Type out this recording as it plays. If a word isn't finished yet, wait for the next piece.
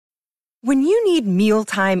When you need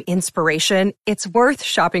mealtime inspiration, it's worth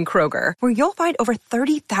shopping Kroger, where you'll find over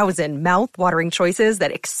 30,000 mouth-watering choices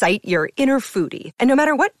that excite your inner foodie. And no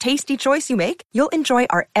matter what tasty choice you make, you'll enjoy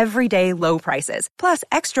our everyday low prices, plus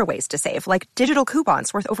extra ways to save, like digital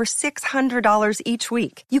coupons worth over $600 each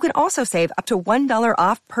week. You can also save up to $1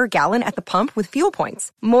 off per gallon at the pump with fuel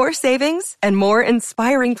points. More savings and more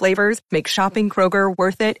inspiring flavors make shopping Kroger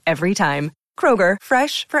worth it every time. Kroger,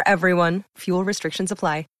 fresh for everyone. Fuel restrictions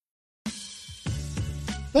apply.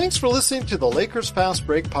 Thanks for listening to the Lakers Fast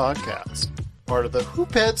Break podcast, part of the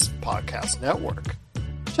Hoopheads Podcast Network.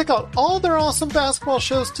 Check out all their awesome basketball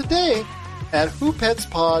shows today at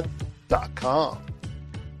hoopheadspod.com.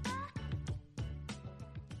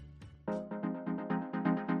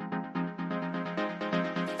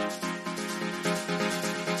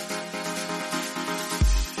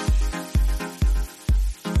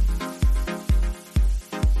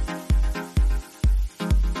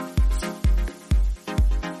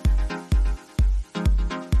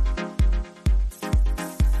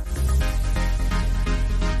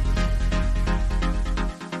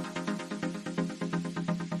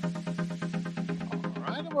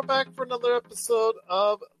 Another episode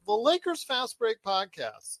of the Lakers Fast Break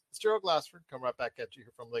podcast. It's Gerald Glassford coming right back at you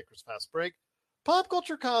here from Lakers Fast Break, Pop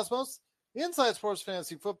Culture Cosmos, Inside Sports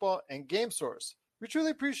Fantasy Football, and Game Source. We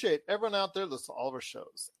truly appreciate everyone out there listening to all of our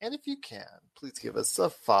shows. And if you can, please give us a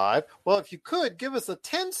 5. Well, if you could, give us a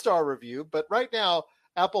 10-star review. But right now,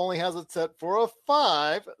 Apple only has it set for a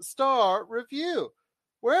 5-star review,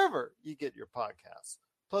 wherever you get your podcasts.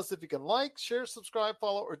 Plus, if you can like, share, subscribe,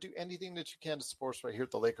 follow, or do anything that you can to support us right here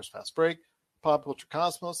at the Lakers Fast Break, Pop Culture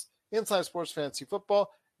Cosmos, Inside Sports Fantasy Football,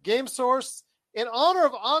 Game Source, in honor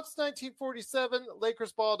of Ox 1947,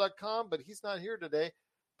 LakersBall.com, but he's not here today.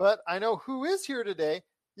 But I know who is here today.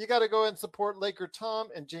 You got to go and support Laker Tom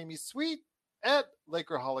and Jamie Sweet at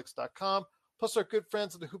Lakerholics.com, plus our good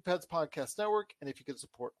friends at the Hoopheads Podcast Network. And if you can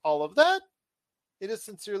support all of that, it is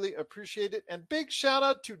sincerely appreciated. And big shout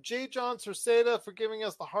out to J. John Cerceda for giving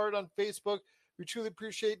us the heart on Facebook. We truly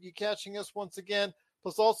appreciate you catching us once again.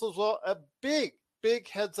 Plus also as well, a big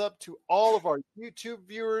heads up to all of our YouTube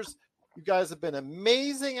viewers. You guys have been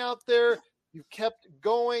amazing out there. You've kept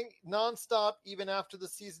going nonstop even after the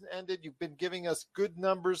season ended. You've been giving us good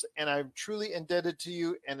numbers, and I'm truly indebted to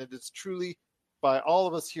you. And it is truly by all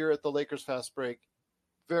of us here at the Lakers Fast Break,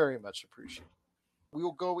 very much appreciated. We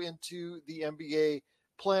will go into the NBA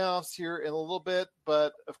playoffs here in a little bit,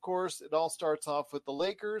 but of course, it all starts off with the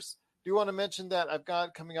Lakers. Do want to mention that I've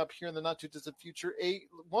got coming up here in the not-too-distant future a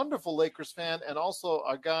wonderful Lakers fan and also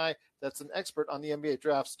a guy that's an expert on the NBA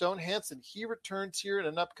draft, Stone Hansen. He returns here in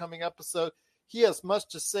an upcoming episode. He has much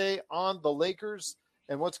to say on the Lakers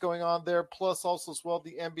and what's going on there, plus also as well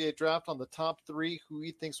the NBA draft on the top 3, who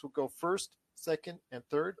he thinks will go first, second, and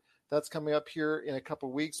third. That's coming up here in a couple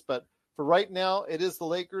weeks, but for right now, it is the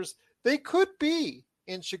Lakers. They could be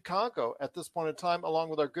in Chicago at this point in time, along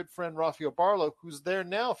with our good friend Rafael Barlow, who's there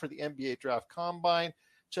now for the NBA Draft Combine,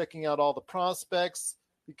 checking out all the prospects,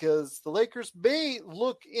 because the Lakers may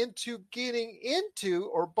look into getting into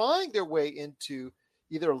or buying their way into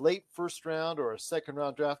either a late first round or a second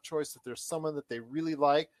round draft choice if there's someone that they really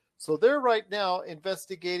like. So they're right now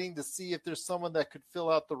investigating to see if there's someone that could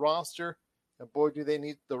fill out the roster. And boy, do they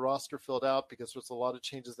need the roster filled out, because there's a lot of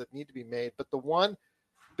changes that need to be made. But the one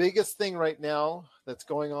biggest thing right now that's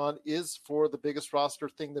going on is for the biggest roster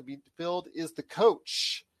thing to be filled is the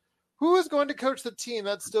coach. Who is going to coach the team?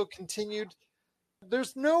 That's still continued.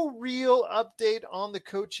 There's no real update on the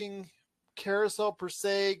coaching carousel per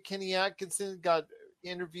se. Kenny Atkinson got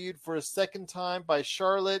interviewed for a second time by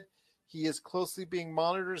Charlotte. He is closely being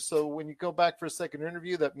monitored. So when you go back for a second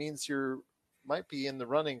interview, that means you're might be in the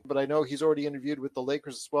running, but I know he's already interviewed with the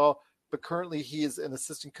Lakers as well. But currently he is an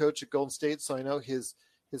assistant coach at Golden State, so I know his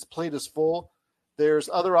plate is full. There's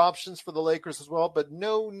other options for the Lakers as well, but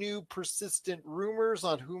no new persistent rumors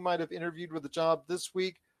on who might have interviewed with the job this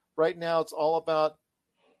week. Right now it's all about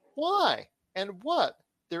why and what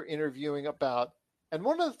they're interviewing about. And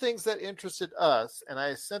one of the things that interested us, and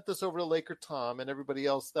I sent this over to Laker Tom and everybody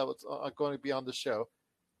else that was going to be on the show,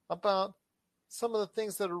 about some of the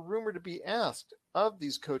things that are rumored to be asked of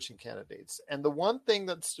these coaching candidates. And the one thing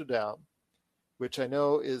that stood out, which I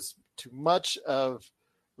know is too much of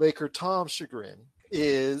Laker Tom's chagrin,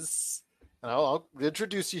 is, and I'll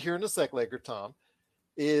introduce you here in a sec, Laker Tom,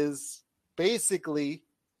 is basically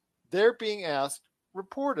they're being asked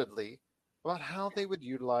reportedly about how they would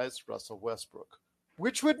utilize Russell Westbrook,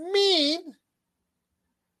 which would mean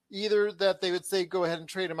either that they would say, go ahead and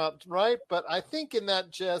trade him out, right? But I think in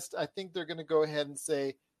that jest, I think they're going to go ahead and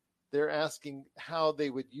say, they're asking how they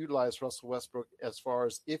would utilize Russell Westbrook as far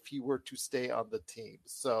as if he were to stay on the team.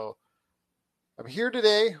 So I'm here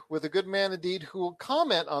today with a good man indeed who will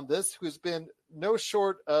comment on this, who's been no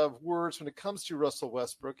short of words when it comes to Russell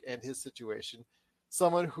Westbrook and his situation.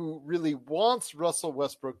 Someone who really wants Russell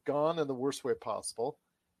Westbrook gone in the worst way possible.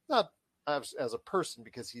 Not as a person,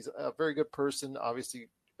 because he's a very good person, obviously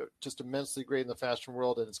just immensely great in the fashion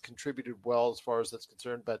world and has contributed well as far as that's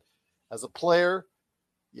concerned. But as a player,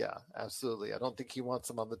 yeah, absolutely. I don't think he wants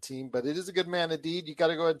him on the team, but it is a good man indeed. You got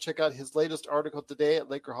to go ahead and check out his latest article today at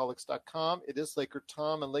Lakerholics.com. It is Laker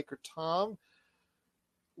Tom and Laker Tom.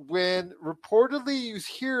 When reportedly you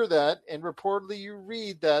hear that and reportedly you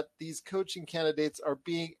read that these coaching candidates are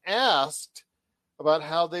being asked about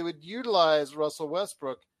how they would utilize Russell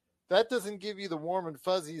Westbrook, that doesn't give you the warm and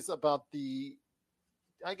fuzzies about the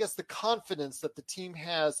confidence that the team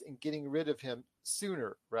has in getting rid of him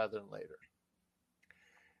sooner rather than later.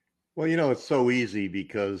 Well, it's so easy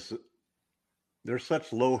because there's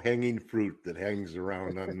such low-hanging fruit that hangs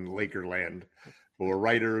around on Lakerland for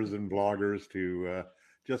writers and bloggers to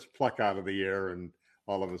just pluck out of the air and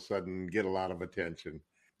all of a sudden get a lot of attention.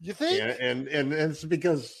 You think? And it's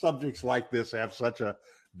because subjects like this have such a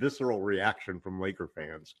visceral reaction from Laker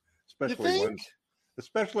fans,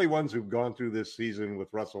 especially ones who've gone through this season with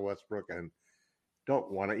Russell Westbrook and don't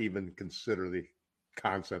want to even consider the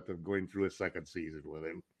concept of going through a second season with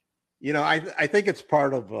him. I think it's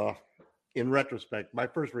part of, in retrospect, my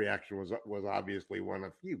first reaction was obviously one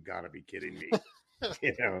of, you've got to be kidding me.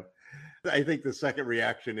 I think the second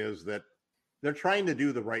reaction is that they're trying to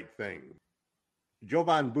do the right thing.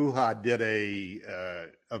 Jovan Buha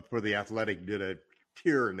for The Athletic, did a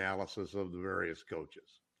tier analysis of the various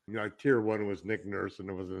coaches. Tier 1 was Nick Nurse, and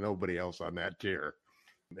there was nobody else on that tier.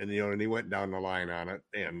 And, and he went down the line on it.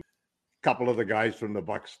 And a couple of the guys from the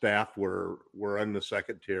Bucs staff were in the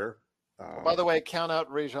second tier. By the way, count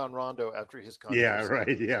out Rajon Rondo after his contract. Yeah,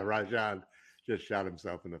 right. Yeah, Rajon just shot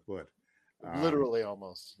himself in the foot. Literally,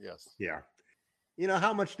 almost. Yes. Yeah.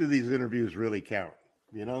 How much do these interviews really count?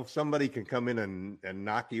 Somebody can come in and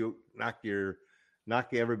knock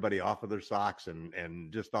everybody off of their socks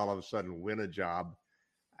and just all of a sudden win a job.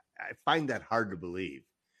 I find that hard to believe.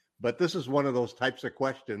 But this is one of those types of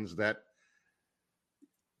questions that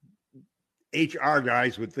HR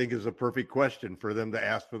guys would think is a perfect question for them to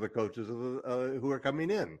ask for the coaches who are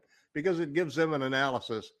coming in, because it gives them an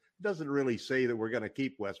analysis. It doesn't really say that we're going to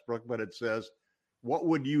keep Westbrook, but it says, what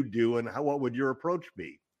would you do and what would your approach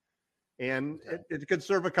be? And it could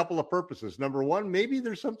serve a couple of purposes. Number one, maybe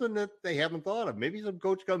there's something that they haven't thought of. Maybe some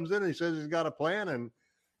coach comes in and he says he's got a plan,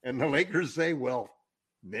 and the Lakers say, well,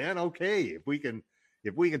 man, okay, if we can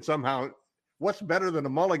somehow, what's better than a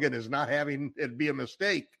mulligan is not having it be a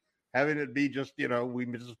mistake. Having it be just,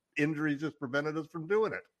 injuries just prevented us from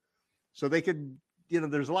doing it. So they could,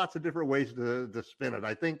 there's lots of different ways to spin it.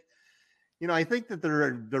 I think that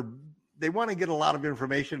they want to get a lot of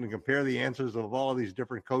information and compare the answers of all of these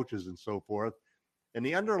different coaches and so forth. And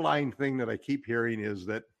the underlying thing that I keep hearing is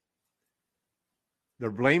that they're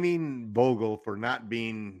blaming Vogel for not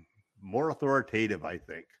being more authoritative, I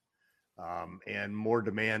think, and more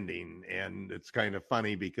demanding. And it's kind of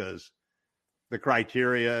funny because the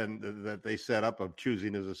criteria that they set up of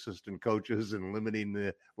choosing his assistant coaches and limiting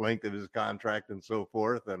the length of his contract and so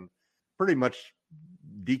forth, and pretty much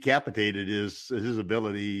decapitated his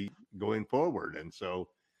ability going forward. And so,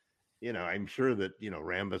 I'm sure that,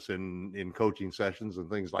 Rambis in coaching sessions and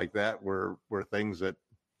things like that were things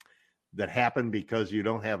that happen because you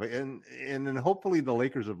don't have it. And hopefully the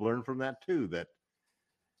Lakers have learned from that too, that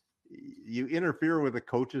you interfere with a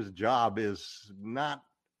coach's job is not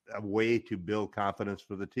a way to build confidence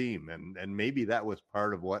for the team. And maybe that was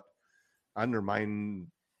part of what undermined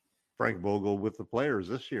Frank Vogel with the players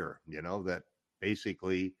this year, that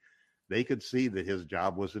basically they could see that his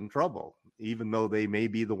job was in trouble. Even though they may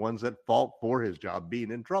be the ones at fault for his job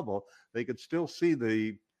being in trouble, they could still see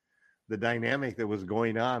the dynamic that was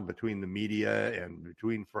going on between the media and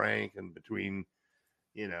between Frank and between,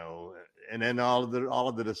 and then all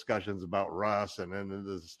of the discussions about Russ, and then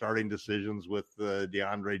the starting decisions with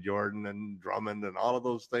DeAndre Jordan and Drummond and all of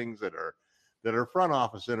those things that are front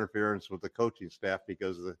office interference with the coaching staff,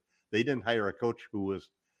 because they didn't hire a coach who was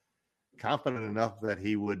confident enough that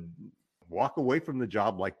he would walk away from the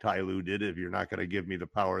job like Ty Lue did if you're not going to give me the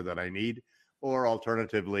power that I need, or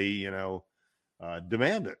alternatively,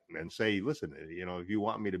 demand it and say, listen, if you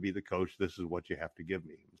want me to be the coach, this is what you have to give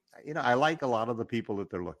me. I like a lot of the people that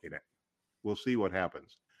they're looking at. We'll see what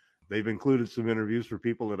happens. They've included some interviews for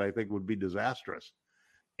people that I think would be disastrous.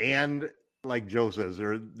 And like Joe says,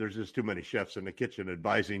 there's just too many chefs in the kitchen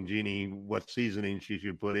advising Jeannie what seasoning she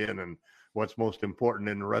should put in and what's most important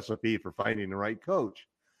in the recipe for finding the right coach.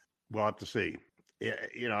 We'll have to see.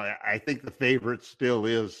 I think the favorite still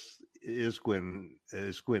is Quinn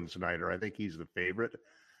Snyder. I think he's the favorite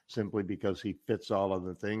simply because he fits all of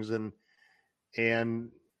the things,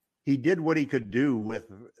 and he did what he could do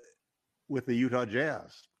with the Utah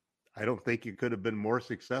Jazz. I don't think he could have been more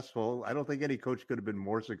successful. I don't think any coach could have been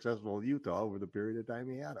more successful in Utah over the period of time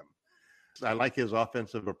he had him. I like his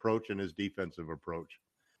offensive approach and his defensive approach.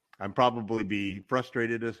 I'm probably be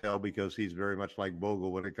frustrated as hell because he's very much like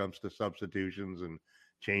Bogle when it comes to substitutions and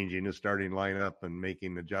changing his starting lineup and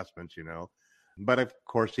making adjustments, But of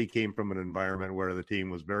course, he came from an environment where the team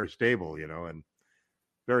was very stable, and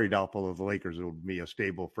very doubtful if the Lakers will be a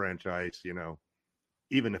stable franchise,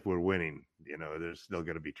 even if we're winning, there's still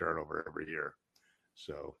going to be turnover every year.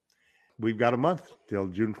 So we've got a month till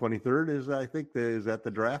June 23rd is that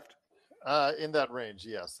the draft? In that range.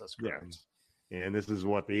 Yes, that's correct. Yeah. And this is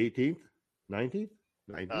what, the 18th, 19th?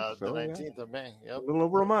 19th? The 19th of May. Yep. A little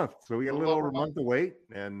over a month. So we got a little over a month to wait.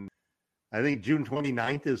 And I think June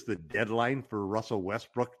 29th is the deadline for Russell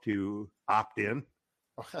Westbrook to opt in.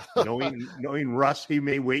 knowing Russ, he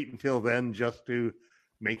may wait until then just to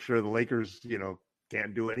make sure the Lakers,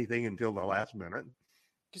 can't do anything until the last minute.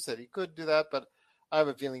 You said he could do that, but I have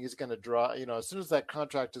a feeling he's going to draw, as soon as that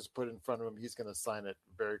contract is put in front of him, he's going to sign it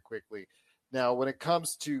very quickly. Now, when it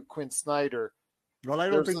comes to Quinn Snyder. Well, I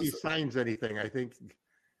don't think he signs anything. I think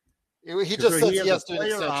he just says he has to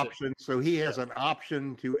an option, so he has an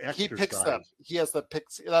option to exercise. He picks up. He has the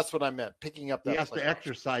picks. That's what I meant. Picking up that. He has to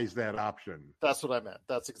exercise that option. That's what I meant.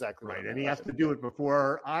 That's exactly right. What I and meant. He has to do it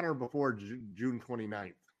before June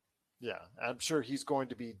 29th. Yeah, I'm sure he's going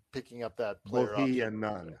to be picking up that player. Both he and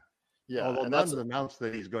Nunn. Yeah, although Nunn's announced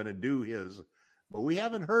that he's going to do his, but we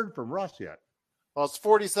haven't heard from Russ yet. Well, it's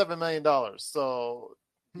 $47 million. So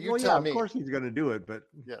tell me. Of course he's going to do it, but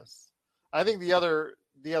yes, I think the other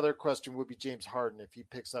question would be James Harden if he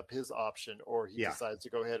picks up his option or he decides to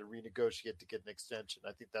go ahead and renegotiate to get an extension.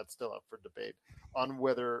 I think that's still up for debate on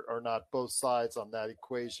whether or not both sides on that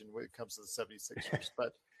equation when it comes to the 76ers.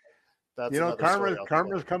 But that's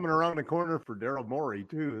karma's coming around the corner for Daryl Morey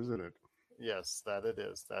too, isn't it? Yes, that it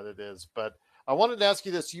is. But I wanted to ask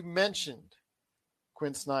you this. You mentioned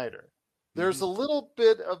Quinn Snyder. There's a little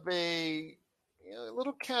bit of a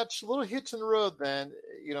little hitch in the road then,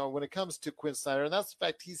 when it comes to Quinn Snyder, and that's the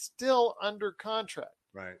fact he's still under contract.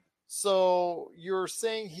 Right. So you're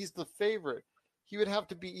saying he's the favorite. He would have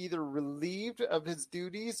to be either relieved of his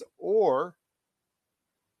duties or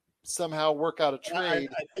somehow work out a trade.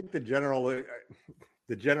 I think the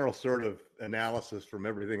general sort of analysis from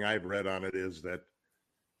everything I've read on it is that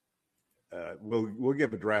we'll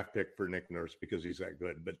give a draft pick for Nick Nurse because he's that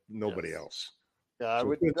good, but nobody else. Yeah,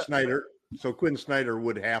 Quinn Snyder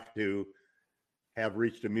would have to have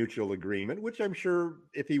reached a mutual agreement, which I'm sure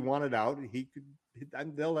if he wanted out,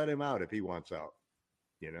 they'll let him out if he wants out.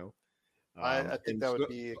 I think that would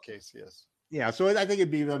be a case. Yes. Yeah. So I think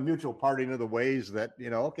it'd be a mutual parting of the ways that,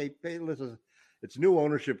 okay, hey, listen, it's new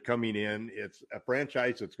ownership coming in. It's a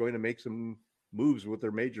franchise that's going to make some moves with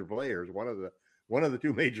their major players. One of the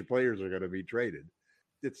two major players are going to be traded.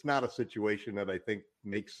 It's not a situation that I think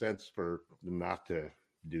makes sense for them not to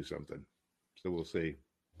do something. So we'll see.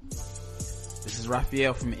 This is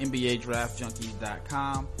Raphael from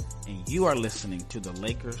NBADraftJunkies.com, and you are listening to the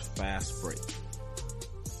Lakers Fast Break.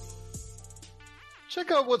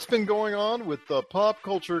 Check out what's been going on with the Pop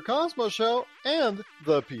Culture Cosmos Show and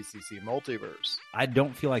the PCC Multiverse. I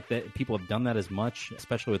don't feel like that people have done that as much,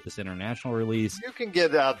 especially with this international release. You can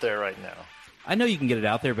get it out there right now. I know you can get it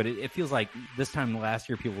out there, but it feels like this time last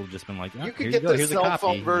year people have just been like, you can get the cell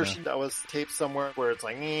phone version that was taped somewhere where it's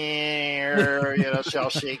like,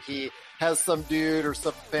 shell shaky, has some dude or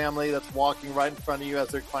some family that's walking right in front of you as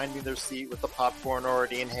they're finding their seat with the popcorn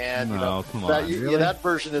already in hand. No, come on. Really? That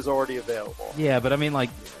version is already available. Yeah, but I mean,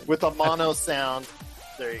 like, with a mono sound.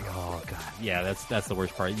 There you go. Oh God, yeah, that's the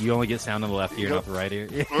worst part. You only get sound on the left ear, not the right ear.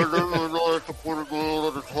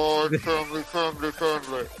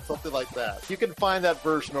 Something like that. You can find that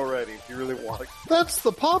version already if you really want it. That's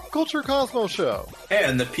the Pop Culture Cosmos Show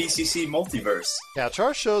and the PCC Multiverse. Catch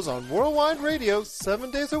our shows on Worldwide Radio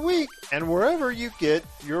 7 days a week and wherever you get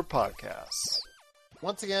your podcasts.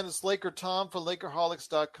 Once again, it's Laker Tom for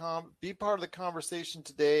Lakerholics.com. Be part of the conversation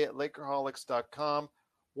today at Lakerholics.com.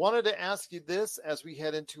 Wanted to ask you this as we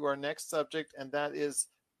head into our next subject, and that is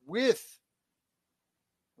with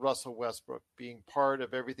Russell Westbrook being part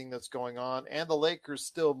of everything that's going on, and the Lakers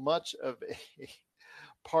still much of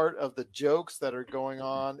part of the jokes that are going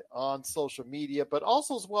on social media, but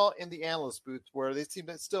also as well in the analyst booth where they seem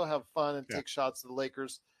to still have fun and take shots at the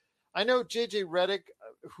Lakers. I know JJ Redick,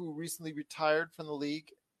 who recently retired from the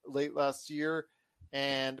league late last year,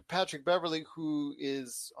 and Patrick Beverley, who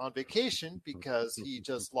is on vacation because he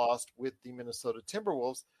just lost with the Minnesota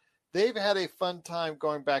Timberwolves. They've had a fun time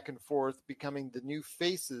going back and forth, becoming the new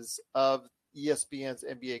faces of ESPN's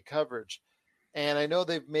NBA coverage. And I know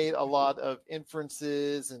they've made a lot of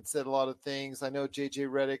inferences and said a lot of things. I know JJ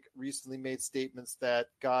Redick recently made statements that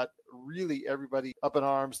got really everybody up in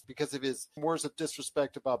arms because of his words of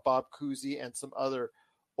disrespect about Bob Cousy and some other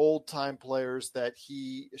old-time players that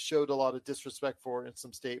he showed a lot of disrespect for in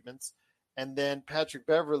some statements. And then Patrick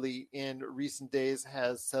Beverley in recent days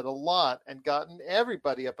has said a lot and gotten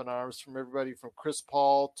everybody up in arms, from everybody from Chris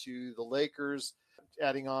Paul to the Lakers,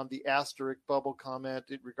 adding on the asterisk bubble comment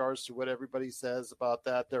in regards to what everybody says about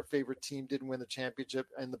that. Their favorite team didn't win the championship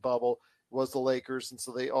in the bubble was the Lakers. And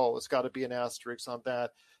so it's got to be an asterisk on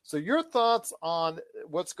that. So your thoughts on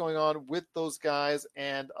what's going on with those guys,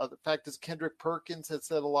 and the fact is Kendrick Perkins has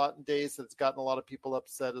said a lot in days that's gotten a lot of people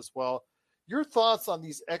upset as well. Your thoughts on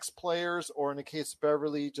these ex-players, or in the case of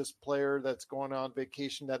Beverley, just player that's going on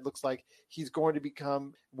vacation that looks like he's going to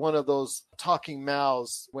become one of those talking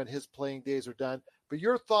mouths when his playing days are done. But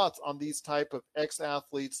your thoughts on these type of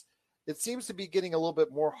ex-athletes? It seems to be getting a little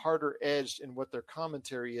bit more harder edged in what their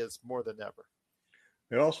commentary is more than ever.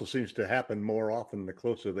 It also seems to happen more often the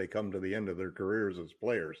closer they come to the end of their careers as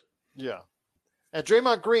players. Yeah. And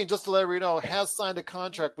Draymond Green, just to let everybody know, has signed a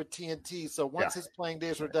contract with TNT. So once his playing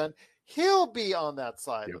days are done, he'll be on that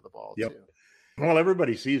side of the ball too. Well,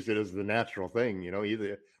 everybody sees it as the natural thing. You know,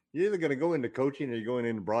 you're either going to go into coaching or you're going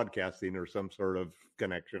into broadcasting, or some sort of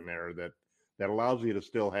connection there that allows you to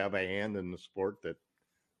still have a hand in the sport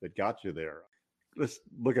that got you there. Let's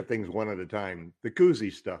look at things one at a time. The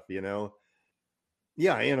Cousy stuff, you know.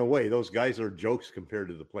 Yeah, in a way, those guys are jokes compared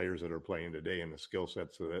to the players that are playing today and the skill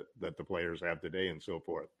sets that the players have today and so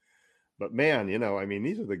forth. But man, you know, I mean,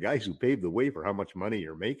 these are the guys who paved the way for how much money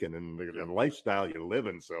you're making and the lifestyle you live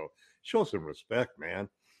in. So show some respect, man.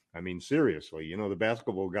 I mean, seriously, you know, the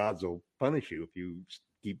basketball gods will punish you if you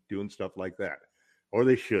keep doing stuff like that. Or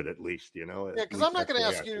they should, at least, you know. Yeah, because I'm not going to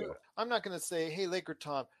ask you, I'm not going to say, hey, Laker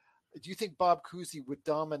Tom, do you think Bob Cousy would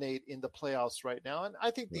dominate in the playoffs right now? And I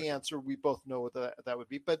think the answer, we both know what that would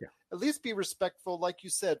be. But at least be respectful, like you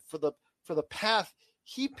said, for the path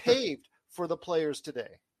he paved for the players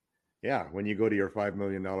today. Yeah, when you go to your $5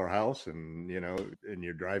 million house and, you know, and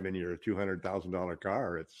you're driving your $200,000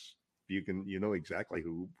 car, you know exactly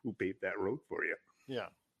who paved that road for you. Yeah,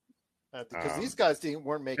 because these guys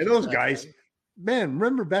weren't making. And those guys, man,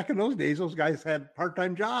 remember back in those days, those guys had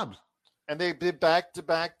part-time jobs. And they did back to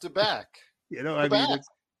back to back. You know, I mean,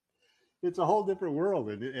 it's a whole different world,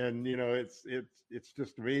 and you know, it's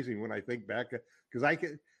just amazing when I think back, because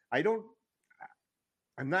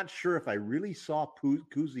I'm not sure if I really saw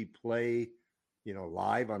Cousy play, you know,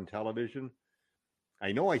 live on television.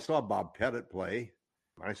 I know I saw Bob Pettit play.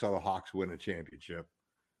 I saw the Hawks win a championship.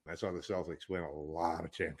 I saw the Celtics win a lot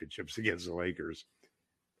of championships against the Lakers.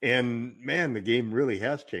 And man, the game really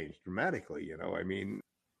has changed dramatically. You know, I mean,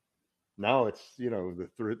 now it's, you know, the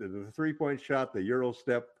 3-point shot, the Euro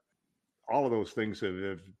step, all of those things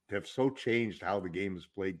have so changed how the game is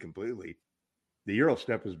played completely. The Euro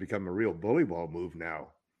step has become a real bully ball move now.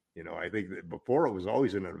 You know, I think that before it was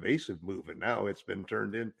always an evasive move, and now it's been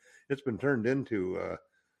turned into.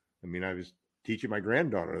 I mean, I was teaching my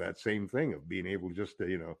granddaughter that same thing of being able just to,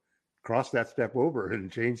 you know, cross that step over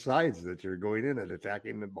and change sides, that you're going in and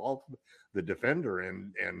attacking the ball, the defender,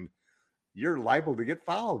 and you're liable to get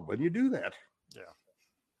fouled when you do that. Yeah.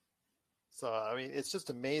 So, I mean, it's just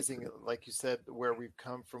amazing, like you said, where we've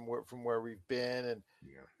come from where we've been. And,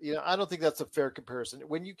 you know, I don't think that's a fair comparison.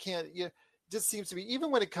 When you can't, it just seems to be, even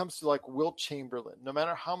when it comes to like Wilt Chamberlain, no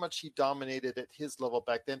matter how much he dominated at his level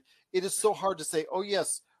back then, it is so hard to say, oh,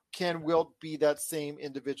 yes, can Wilt be that same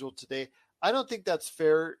individual today? I don't think that's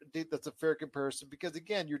fair. That's a fair comparison because,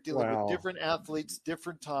 again, you're dealing with different athletes,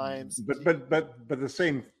 different times. But by the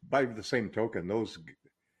same token,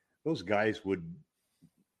 those guys would.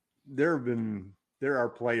 There are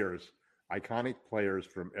players, iconic players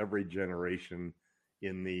from every generation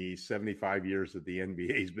in the 75 years that the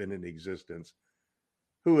NBA has been in existence,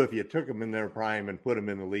 who, if you took them in their prime and put them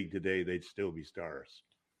in the league today, they'd still be stars.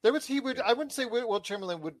 I wouldn't say Wilt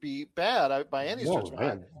Chamberlain would be bad by any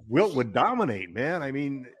stretch. Wilt would dominate, man. I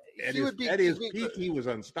mean, at his peak, he was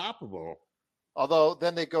unstoppable. Although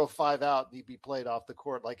then they go 5 out and he'd be played off the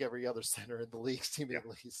court like every other center in the league,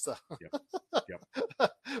 seemingly. So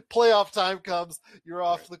playoff time comes, you're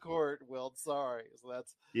off the court. Well, sorry. So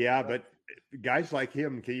that's but guys like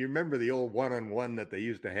him, can you remember the old 1-on-1 that they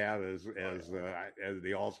used to have as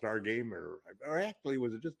the All-Star game, or actually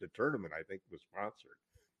was it just a tournament? I think was sponsored.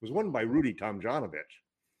 It was won by Rudy Tomjanovich,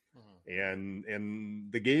 and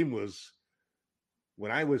the game was. When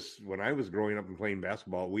I was growing up and playing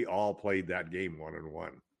basketball, we all played that game 1-on-1.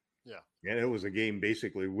 Yeah. And it was a game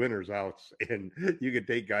basically winners outs, and you could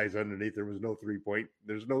take guys underneath. There was no 3-point.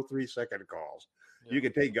 There's no 3-second calls. Yeah. You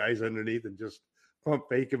could take guys underneath and just pump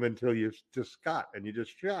fake them until you just got, and you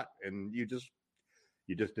just shot, and you just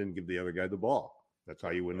didn't give the other guy the ball. That's how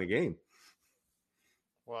you win the game.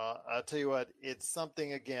 Well, I'll tell you what, it's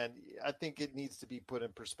something, again, I think it needs to be put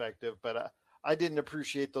in perspective, but I didn't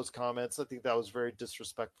appreciate those comments. I think that was very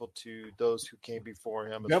disrespectful to those who came before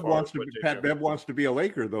him. Pat Bev wants to be a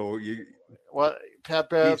Laker, though. Pat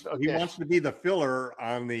Bev? He wants to be the filler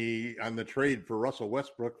on the trade for Russell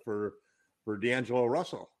Westbrook for D'Angelo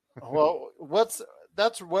Russell. Well,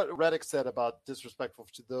 that's what Reddick said about disrespectful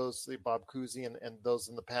to those, Bob Cousy and those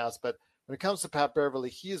in the past. But when it comes to Pat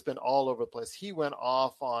Beverly, he has been all over the place. He went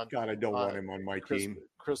off on. God, I don't want him on my team.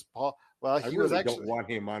 Chris Paul. Well, I really don't want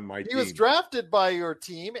him on my team. He was drafted by your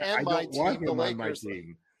team and my team. I don't want him on my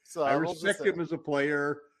team. So I respect him as a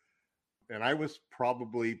player, and I was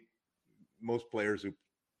probably most players who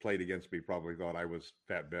played against me probably thought I was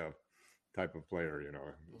Pat Bev type of player.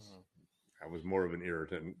 I was more of an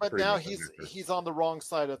irritant. But now he's on the wrong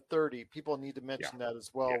side of 30. People need to mention that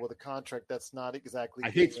as well with a contract that's not exactly.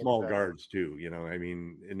 I hate small guards too. I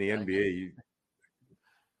mean, in the NBA.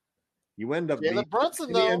 You end up Jalen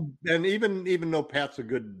Brunson, though. And even though Pat's a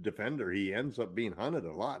good defender, he ends up being hunted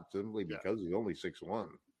a lot simply because he's only 6'1".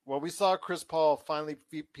 Well, we saw Chris Paul finally,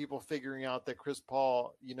 people figuring out that Chris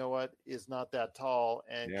Paul, is not that tall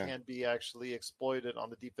and can be actually exploited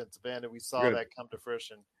on the defensive end, and we saw that come to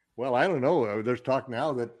fruition. Well, I don't know. There's talk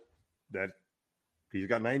now that he's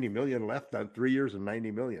got $90 million left on 3 years and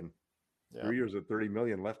 $90 million. 3 years at $30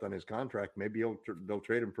 million left on his contract. Maybe they'll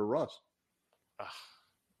trade him for Russ.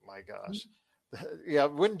 My gosh. Yeah,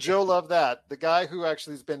 wouldn't Joe love that? The guy who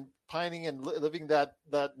actually has been pining and living that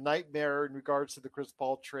nightmare in regards to the Chris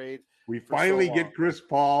Paul trade. We finally get Chris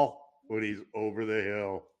Paul when he's over the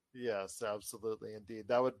hill. Yes, absolutely, indeed.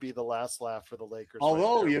 That would be the last laugh for the Lakers.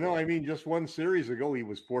 Although, just one series ago, he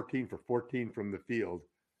was 14 for 14 from the field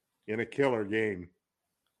in a killer game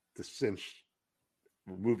to cinch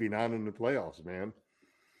moving on in the playoffs, man.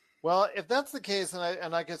 Well, if that's the case,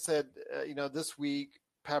 and like I said, this week,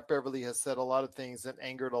 Pat Beverly has said a lot of things that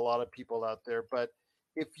angered a lot of people out there. But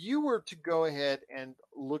if you were to go ahead and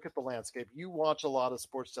look at the landscape, you watch a lot of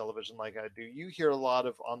sports television like I do. You hear a lot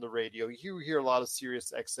of on the radio. You hear a lot of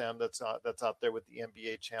Sirius XM that's out there with the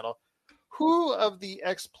NBA channel. Who of the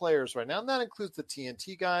ex-players right now, and that includes the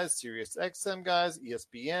TNT guys, Sirius XM guys,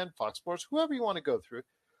 ESPN, Fox Sports, whoever you want to go through,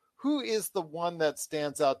 who is the one that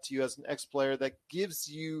stands out to you as an ex-player that gives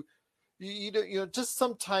you just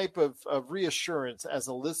some type of reassurance as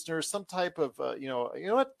a listener, some type of,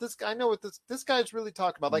 this guy's really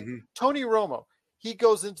talking about. Like Tony Romo, he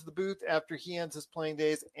goes into the booth after he ends his playing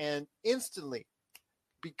days and instantly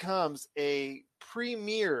becomes a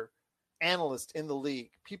premier analyst in the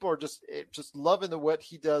league. People are just loving what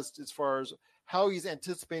he does as far as how he's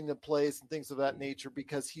anticipating the plays and things of that nature,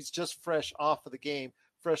 because he's just fresh off of the game,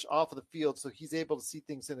 fresh off of the field. So he's able to see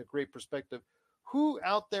things in a great perspective. Who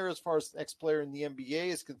out there, as far as the next player in the NBA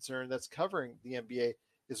is concerned, that's covering the NBA,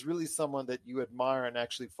 is really someone that you admire and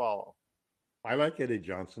actually follow? I like Eddie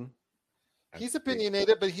Johnson. He's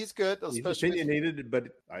opinionated, but he's good. He's opinionated, but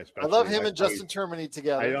I love him and Justin Termini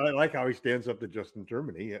together. I like how he stands up to Justin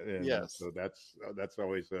Termini. Yes. So that's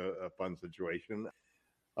always a fun situation.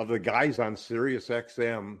 Of the guys on Sirius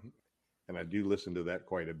XM, and I do listen to that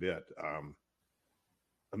quite a bit,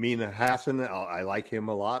 Amin Hassan, I like him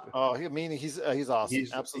a lot. Oh, he's awesome.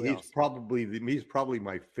 Absolutely, he's probably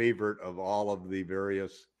my favorite of all of the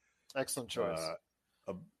various. Excellent choice.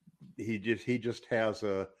 He just has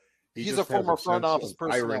a. He's a former front office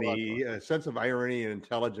person. A sense of irony and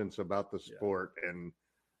intelligence about the sport, and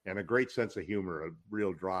a great sense of humor. A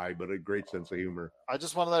real dry, but a great sense of humor. I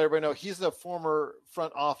just want to let everybody know he's a former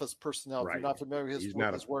front office personnel. Right. If you're not familiar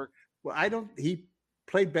with his work. Well, he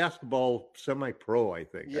played basketball semi-pro, I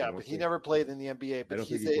think. Yeah, but he never played in the NBA. But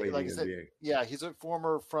he's he's a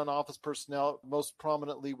former front office personnel, most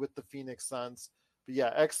prominently with the Phoenix Suns. But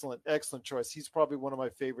yeah, excellent choice. He's probably one of my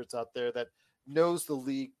favorites out there that knows the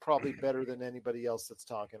league probably better than anybody else that's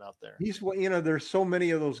talking out there. There's so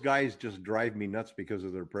many of those guys just drive me nuts because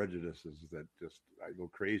of their prejudices that just I go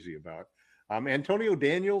crazy about. Antonio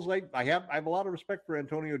Daniels, I have a lot of respect for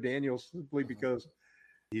Antonio Daniels simply because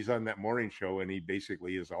he's on that morning show and he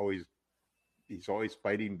basically he's always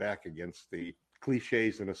fighting back against the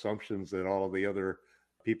cliches and assumptions that all of the other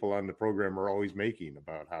people on the program are always making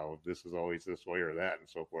about how this is always this way or that and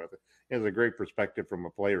so forth. He has a great perspective from the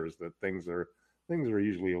players that things are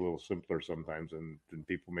usually a little simpler sometimes than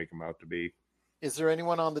people make them out to be. Is there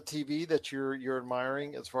anyone on the TV that you're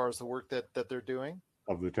admiring as far as the work that they're doing?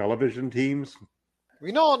 Of the television teams?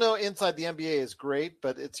 We all know inside the NBA is great,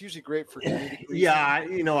 but it's usually great for community. Yeah,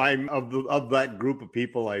 I'm of that group of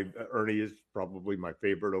people. Ernie is probably my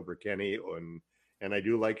favorite over Kenny, and I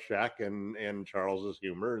do like Shaq and Charles's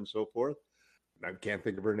humor and so forth. I can't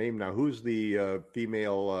think of her name now. Who's the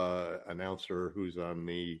female announcer who's on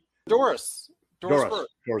the Doris Burke.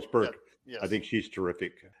 Doris Burke. Yes. I think she's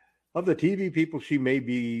terrific. Of the TV people, she may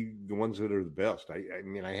be the ones that are the best. I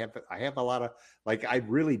mean, I have a lot of I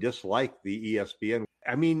really dislike the ESPN.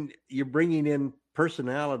 I mean, you're bringing in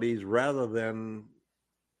personalities rather than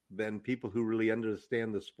people who really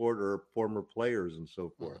understand the sport or former players and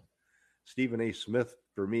so forth. Stephen A. Smith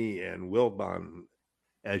for me and Wilbon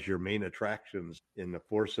as your main attractions in the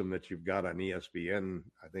foursome that you've got on ESPN,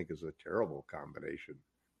 I think is a terrible combination.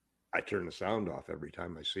 I turn the sound off every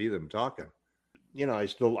time I see them talking. I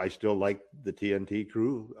still like the TNT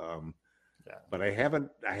crew, but I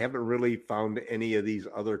haven't really found any of these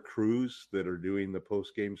other crews that are doing the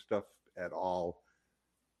post game stuff at all,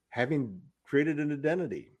 having created an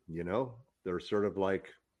identity. They're sort of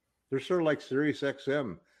like Sirius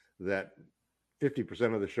XM, that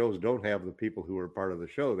 50% of the shows don't have the people who are part of the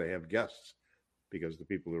show. They have guests because the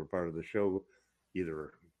people who are part of the show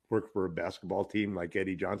either work for a basketball team like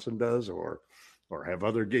Eddie Johnson does, or have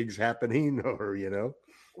other gigs happening, or.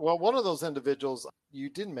 Well, one of those individuals you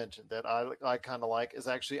didn't mention that I kind of like is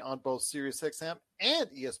actually on both SiriusXM and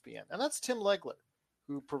ESPN, and that's Tim Legler,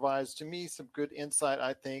 who provides to me some good insight.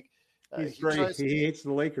 I think he's great. He hates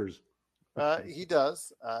the Lakers. He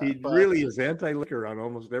does. He really is anti-Laker on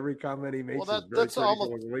almost every comment he makes. Well, that's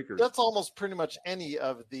almost pretty much any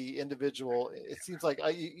of the individual. It seems like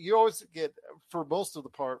you always get for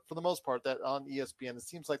the most part that on ESPN it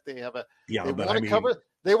seems like they have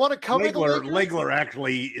they want to cover the Lakers. Legler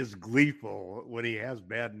actually is gleeful when he has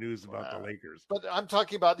bad news about the Lakers. But I'm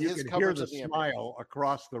talking about his coverage of the NBA. Smile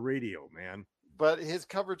across the radio, man. But his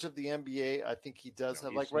coverage of the NBA, I think he does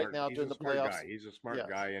have right now during the playoffs. He's a smart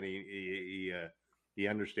guy, and he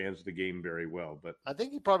understands the game very well. But I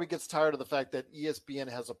think he probably gets tired of the fact that ESPN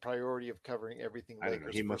has a priority of covering everything. I don't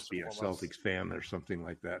know. He must be a Celtics fan or something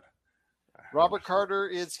like that. Robert Carter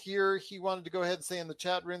is here. He wanted to go ahead and say in the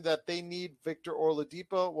chat room that they need Victor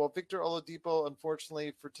Oladipo. Well, Victor Oladipo,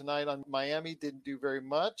 unfortunately for tonight on Miami, didn't do very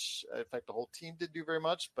much. In fact, the whole team didn't do very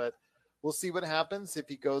much, but we'll see what happens if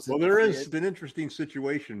he goes. Well, there is an interesting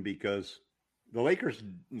situation because the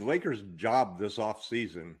Lakers' job this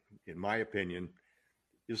offseason, in my opinion,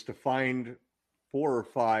 is to find 4 or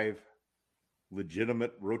 5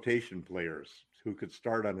 legitimate rotation players who could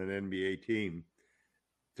start on an NBA team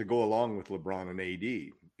to go along with LeBron and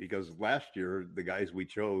AD. Because last year, the guys we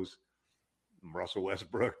chose, Russell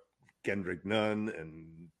Westbrook, Kendrick Nunn,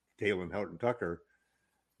 and Talen Horton-Tucker,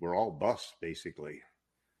 were all busts, basically.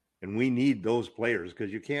 And we need those players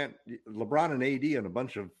because you can't – LeBron and AD and a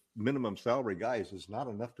bunch of minimum salary guys is not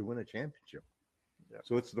enough to win a championship. Yeah.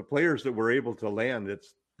 So it's the players that we're able to land.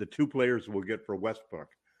 It's the 2 players we'll get for Westbrook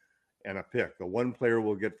and a pick. The 1 player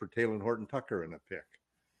we'll get for Talen Horton-Tucker and a pick.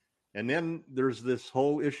 And then there's this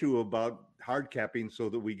whole issue about hard capping so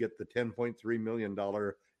that we get the $10.3 million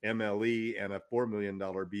MLE and a $4 million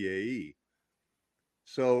BAE.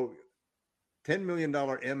 So $10 million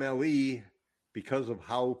MLE, because of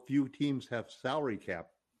how few teams have salary cap,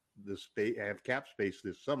 have cap space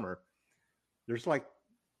this summer, there's like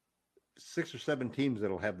 6 or 7 teams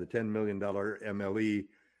that'll have the $10 million MLE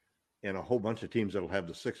and a whole bunch of teams that'll have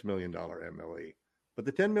the $6 million MLE. But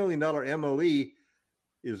the $10 million MLE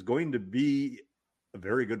is going to be a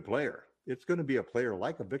very good player. It's going to be a player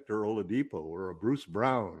like a Victor Oladipo or a Bruce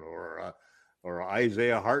Brown or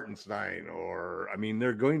Isaiah Hartenstein,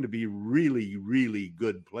 they're going to be really, really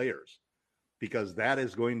good players because that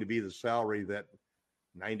is going to be the salary that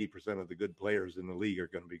 90% of the good players in the league are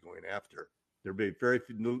going to be going after. There'll be very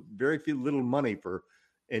few little money for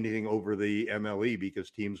anything over the MLE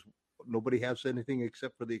because nobody has anything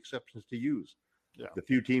except for the exceptions to use. Yeah. The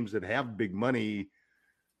few teams that have big money,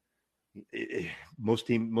 most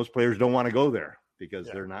players don't want to go there because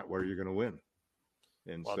they're not where you're going to win.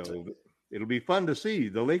 And it'll be fun to see.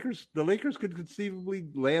 The Lakers could conceivably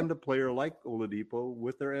land a player like Oladipo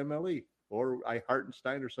with their MLE or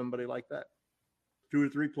Hartenstein or somebody like that. 2 or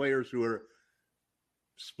 3 players who are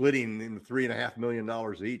splitting in $3.5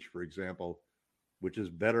 million each, for example, which is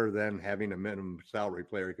better than having a minimum salary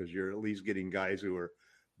player because you're at least getting guys who are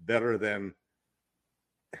better than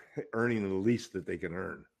earning the least that they can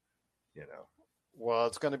earn, you know. Well,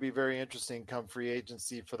 it's going to be very interesting come free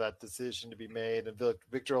agency for that decision to be made. And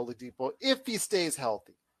Victor Oladipo, if he stays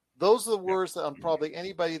healthy, those are the words on probably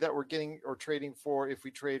anybody that we're getting or trading for. If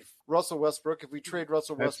we trade Russell Westbrook,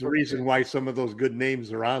 that's the reason why some of those good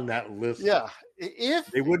names are on that list. Yeah, if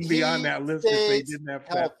they wouldn't be on that list if they didn't have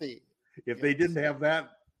healthy. They didn't have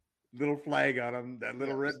that little flag on them, that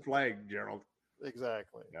little red flag, Gerald.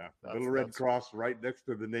 Exactly. Yeah, the little red cross right next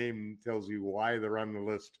to the name tells you why they're on the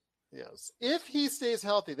list. Yes. If he stays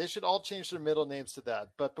healthy, they should all change their middle names to that.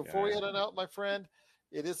 But before we head on out, my friend,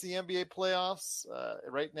 it is the NBA playoffs.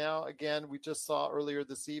 Right now, again, we just saw earlier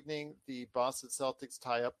this evening, the Boston Celtics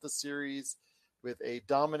tie up the series with a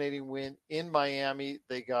dominating win in Miami.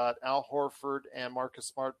 They got Al Horford and Marcus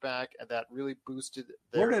Smart back, and that really boosted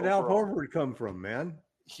their Where did overall. Al Horford come from, man?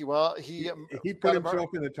 He put himself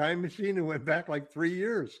in the time machine and went back like 3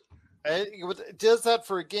 years. It does that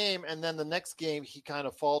for a game, and then the next game he kind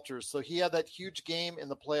of falters. So he had that huge game in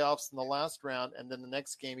the playoffs in the last round, and then the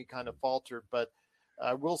next game he kind of faltered. But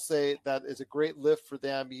I will say that is a great lift for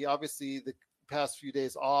them. He obviously, the past few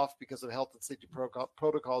days off because of health and safety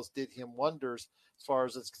protocols did him wonders as far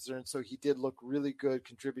as it's concerned. So he did look really good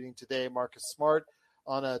contributing today. Marcus Smart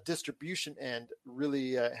on a distribution end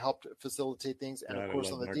really helped facilitate things. And, of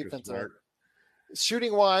course, on the defensive end.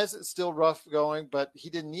 Shooting wise, it's still rough going, but he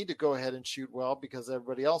didn't need to go ahead and shoot well because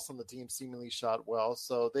everybody else on the team seemingly shot well.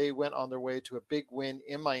 So they went on their way to a big win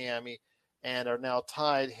in Miami and are now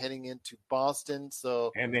tied heading into Boston.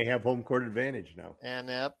 And they have home court advantage now. And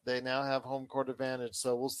they now have home court advantage.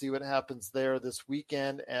 So we'll see what happens there this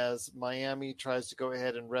weekend as Miami tries to go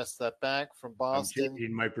ahead and wrest that back from Boston. I'm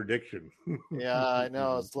changing my prediction. Yeah, I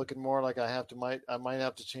know. It's looking more like I might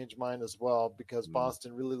have to change mine as well because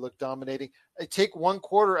Boston really looked dominating. I take one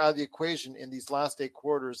quarter out of the equation in these last 8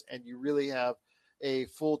 quarters, and you really have a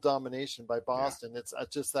full domination by Boston. Yeah. It's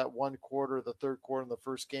just that one quarter, the third quarter in the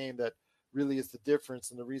first game that really is the difference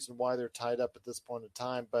and the reason why they're tied up at this point in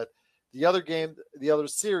time. But the other game, the other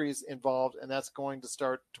series involved, and that's going to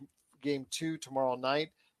start game 2 tomorrow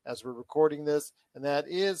night as we're recording this, and that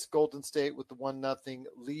is Golden State with the 1-0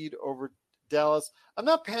 lead over Dallas. I'm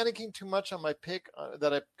not panicking too much on my pick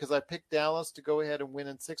because I picked Dallas to go ahead and win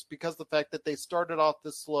in 6 because of the fact that they started off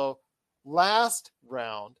this slow last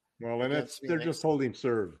round. Well, and they're just holding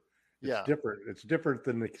serve. It's different. It's different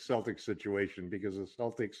than the Celtics situation because the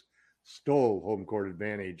Celtics stole home court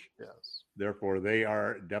advantage. Yes. Therefore, they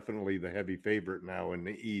are definitely the heavy favorite now in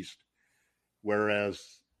the East,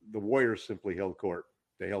 whereas the Warriors simply held court.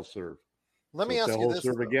 They held serve. Let me ask you this.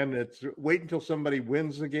 Serve again. It's wait until somebody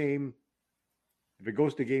wins the game. If it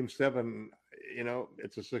goes to game 7,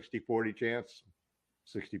 it's a 60-40 chance,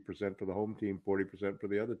 60% for the home team, 40% for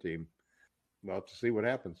the other team. We'll have to see what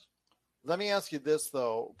happens. Let me ask you this,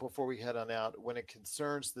 though, before we head on out. When it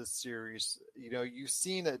concerns this series, you've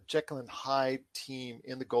seen a Jekyll and Hyde team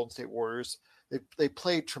in the Golden State Warriors. They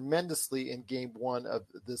played tremendously in game 1 of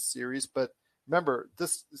this series. But remember,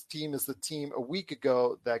 this team is the team a week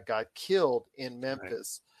ago that got killed in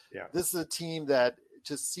Memphis. Right. Yeah. This is a team that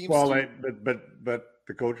just seems but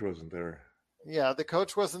the coach wasn't there. Yeah, the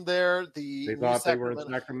coach wasn't there. They thought they were in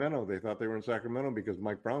Sacramento. They thought they were in Sacramento because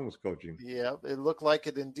Mike Brown was coaching. Yeah, it looked like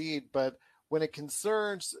it indeed. But when it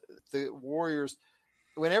concerns the Warriors,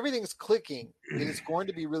 when everything's clicking, it is going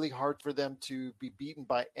to be really hard for them to be beaten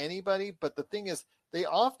by anybody. But the thing is, they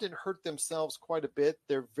often hurt themselves quite a bit.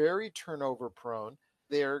 They're very turnover prone.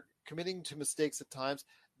 They're committing to mistakes at times.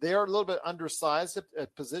 They are a little bit undersized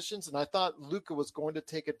at positions, and I thought Luka was going to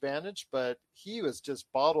take advantage, but he was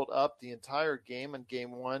just bottled up the entire game in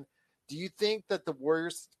game 1. Do you think that the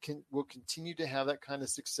Warriors will continue to have that kind of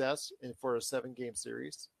success for a 7-game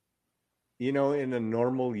series? In a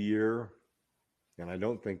normal year, and I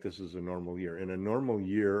don't think this is a normal year. In a normal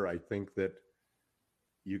year, I think that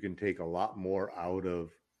you can take a lot more out of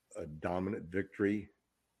a dominant victory.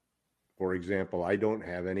 For example, I don't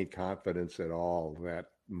have any confidence at all that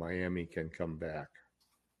Miami can come back.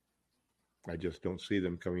 I just don't see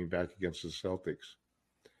them coming back against the Celtics.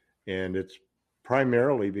 And it's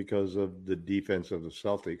primarily because of the defense of the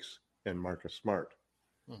Celtics and Marcus Smart.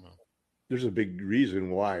 Mm-hmm. There's a big reason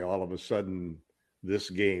why all of a sudden this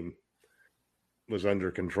game was under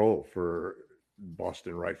control for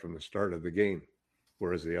Boston right from the start of the game.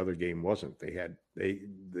 whereas the other game wasn't. They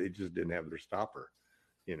just didn't have their stopper.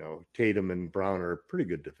 Tatum and Brown are pretty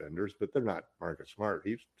good defenders, but they're not Marcus Smart.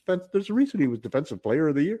 There's a reason he was Defensive Player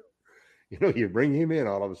of the Year. You bring him in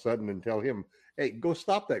all of a sudden and tell him, hey, go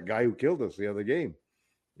stop that guy who killed us the other game.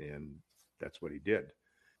 And that's what he did.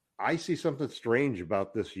 I see something strange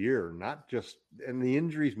about this year, and the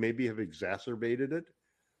injuries maybe have exacerbated it,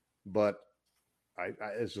 but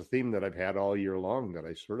it's a theme that I've had all year long, that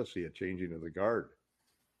I sort of see a changing of the guard.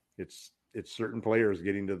 It's certain players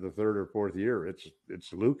getting to the third or fourth year.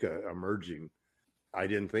 It's Luka emerging. I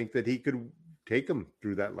didn't think that he could take them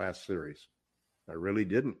through that last series. I really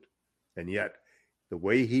didn't. And yet the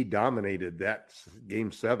way he dominated that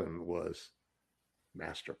game 7 was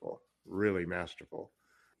masterful, really masterful.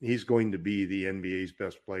 He's going to be the NBA's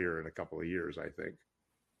best player in a couple of years, I think.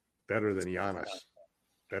 Better than Giannis.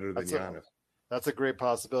 That's a great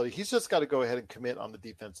possibility. He's just got to go ahead and commit on the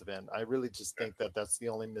defensive end. I really just think that that's the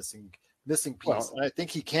only missing piece. Well, and I think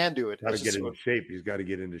he can do it. Got to get into shape. He's got to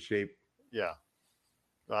get into shape. Yeah.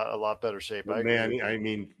 A lot better shape. I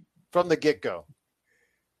mean, from the get-go.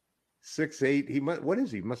 6'8". What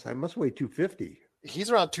is he? I must weigh 250.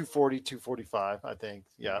 He's around 240, 245, I think.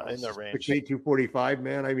 Yeah, in that range. 6'8", 245,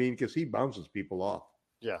 man. I mean, because he bounces people off.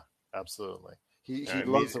 Yeah, absolutely. He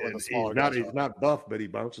loves it when the smaller He's not buff, but he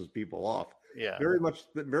bounces people off. Yeah, very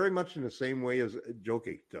much in the same way as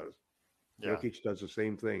Jokic does. Yeah. Jokic does the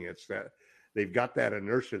same thing. It's that they've got that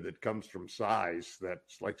inertia that comes from size.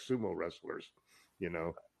 That's like sumo wrestlers.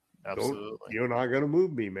 Absolutely. You're not going to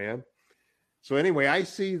move me, man. So anyway, I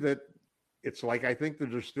see that. It's like, I think that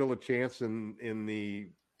there's still a chance in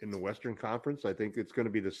the Western Conference. I think it's going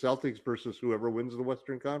to be the Celtics versus whoever wins the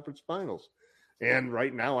Western Conference Finals. And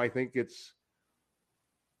right now, I think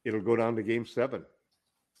it'll go down to Game 7.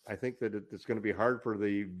 I think that it's going to be hard for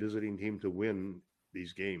the visiting team to win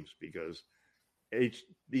these games, because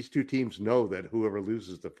these two teams know that whoever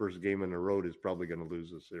loses the first game on the road is probably going to lose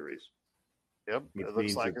the series. Yep, it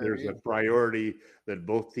means that there's a priority that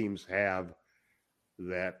both teams have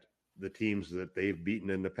that the teams that they've beaten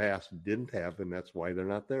in the past didn't have, and that's why they're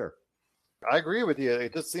not there. I agree with you.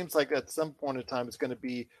 It just seems like at some point in time it's going to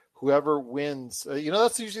be whoever wins.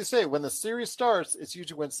 That's usually say when the series starts, it's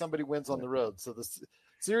usually when somebody wins on the road. So the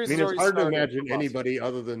series. I mean, it's hard to imagine anybody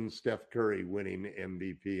other than Steph Curry winning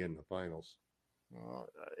MVP in the finals.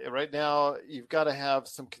 Right now, you've got to have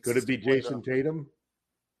some. Could it be Jason Tatum?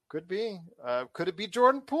 Could be. Could it be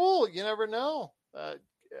Jordan Poole? You never know.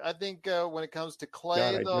 I think when it comes to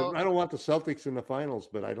Clay, though, I don't want the Celtics in the finals,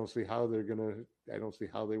 but I don't see how they're gonna. I don't see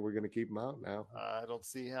how they were gonna keep them out now. I don't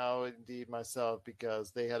see how, indeed, myself,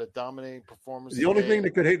 because they had a dominating performance. The only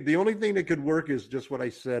thing that could work is just what I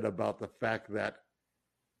said about the fact that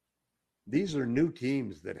these are new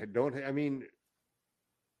teams that don't. I mean,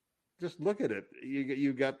 just look at it.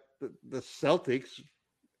 You got the Celtics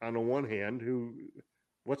on the one hand, who,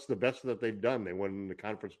 what's the best that they've done? They won the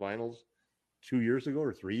conference finals 2 years ago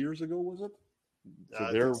or 3 years ago, was it?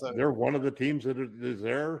 So they're one of the teams that is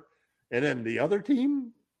there. And then the other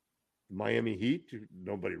team, Miami Heat,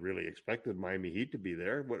 nobody really expected Miami Heat to be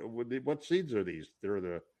there. What seeds are these? They're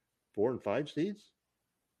the 4 and 5 seeds?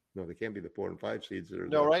 No, they can't be the 4 and 5 seeds.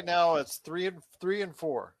 Right now it's 3 and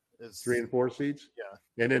 4. Is 3 and 4 seeds?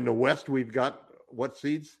 Yeah. And in the West, we've got what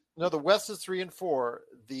seeds? No, the West is 3 and 4.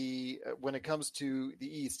 When it comes to the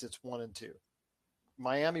East, it's 1 and 2.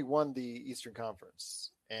 Miami won the Eastern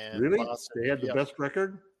Conference. And really? Boston, they had the best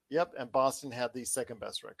record? Yep, and Boston had the second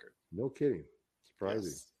best record. No kidding.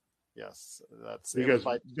 Surprising. Yes. That's because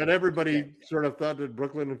but everybody sort of thought that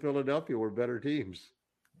Brooklyn and Philadelphia were better teams.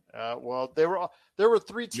 Well, there were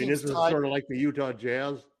 3 teams. I mean, this is sort of like the Utah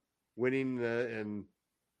Jazz winning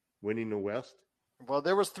the West. Well,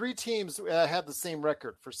 there was 3 teams that had the same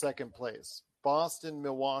record for second place: Boston,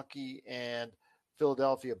 Milwaukee, and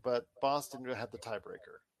Philadelphia. But Boston had the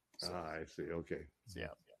tiebreaker. So, I see. Okay. Yeah.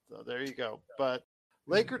 So there you go. But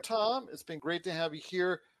Laker Tom, it's been great to have you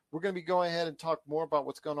here. We're going to be going ahead and talk more about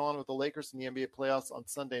what's going on with the Lakers in the NBA playoffs on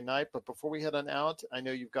Sunday night. But before we head on out, I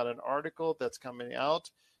know you've got an article that's coming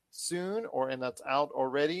out soon, and that's out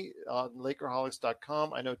already on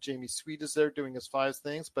Lakerholics.com. I know Jamie Sweet is there doing his 5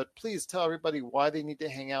 things, but please tell everybody why they need to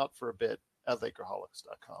hang out for a bit at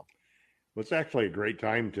Lakerholics.com. Well, it's actually a great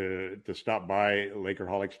time to stop by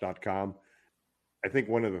Lakerholics.com. I think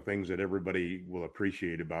one of the things that everybody will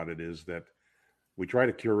appreciate about it is that we try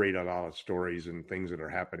to curate a lot of stories and things that are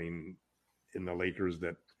happening in the Lakers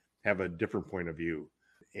that have a different point of view,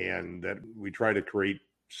 and that we try to create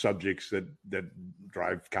subjects that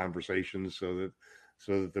drive conversations so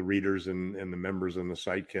that the readers and the members on the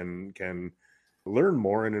site can learn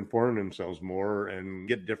more and inform themselves more and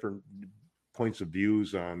get different points of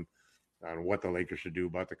views on what the Lakers should do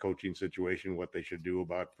about the coaching situation, what they should do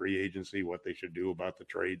about free agency, what they should do about the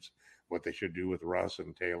trades, what they should do with Russ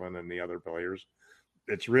and Talon and the other players.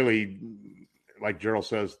 It's really, like Gerald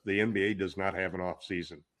says, the NBA does not have an off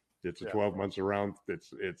season. It's a 12 months around.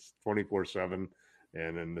 It's 24/7.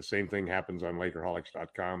 And then the same thing happens on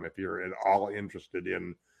Lakerholics.com. If you're at all interested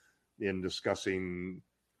in discussing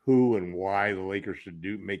who and why the Lakers should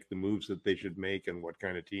make the moves that they should make, and what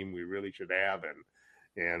kind of team we really should have,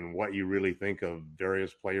 and what you really think of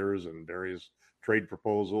various players and various trade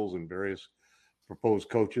proposals and various proposed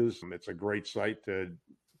coaches, it's a great site to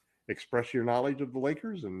express your knowledge of the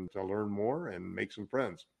Lakers and to learn more and make some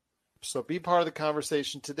friends. So be part of the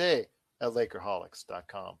conversation today at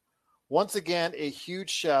Lakerholics.com. Once again, a huge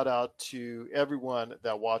shout out to everyone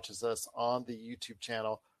that watches us on the YouTube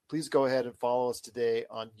channel. Please go ahead and follow us today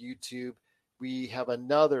on YouTube. We have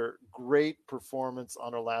another great performance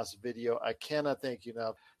on our last video. I cannot thank you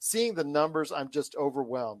enough. Seeing the numbers, I'm just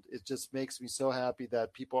overwhelmed. It just makes me so happy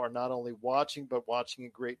that people are not only watching, but watching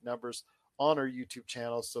in great numbers on our YouTube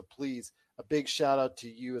channel. So please, a big shout out to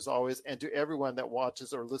you as always, and to everyone that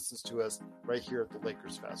watches or listens to us right here at the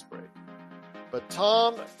Lakers Fast Break. But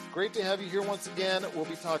Tom, great to have you here once again. We'll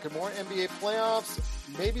be talking more NBA playoffs,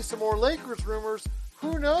 maybe some more Lakers rumors.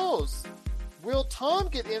 Who knows? Will Tom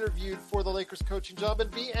get interviewed for the Lakers coaching job and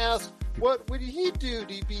be asked what would he do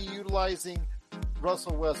to be utilizing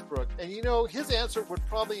Russell Westbrook? And his answer would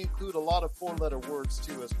probably include a lot of 4-letter words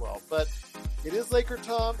too as well. But it is Laker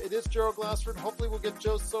Tom. It is Gerald Glassford. Hopefully we'll get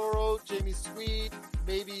Joe Soro, Jamie Sweet,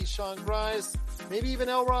 maybe Sean Grice, maybe even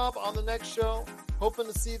L. Rob on the next show. Hoping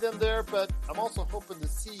to see them there, but I'm also hoping to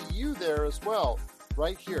see you there as well,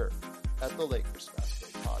 right here at the Lakers Fest.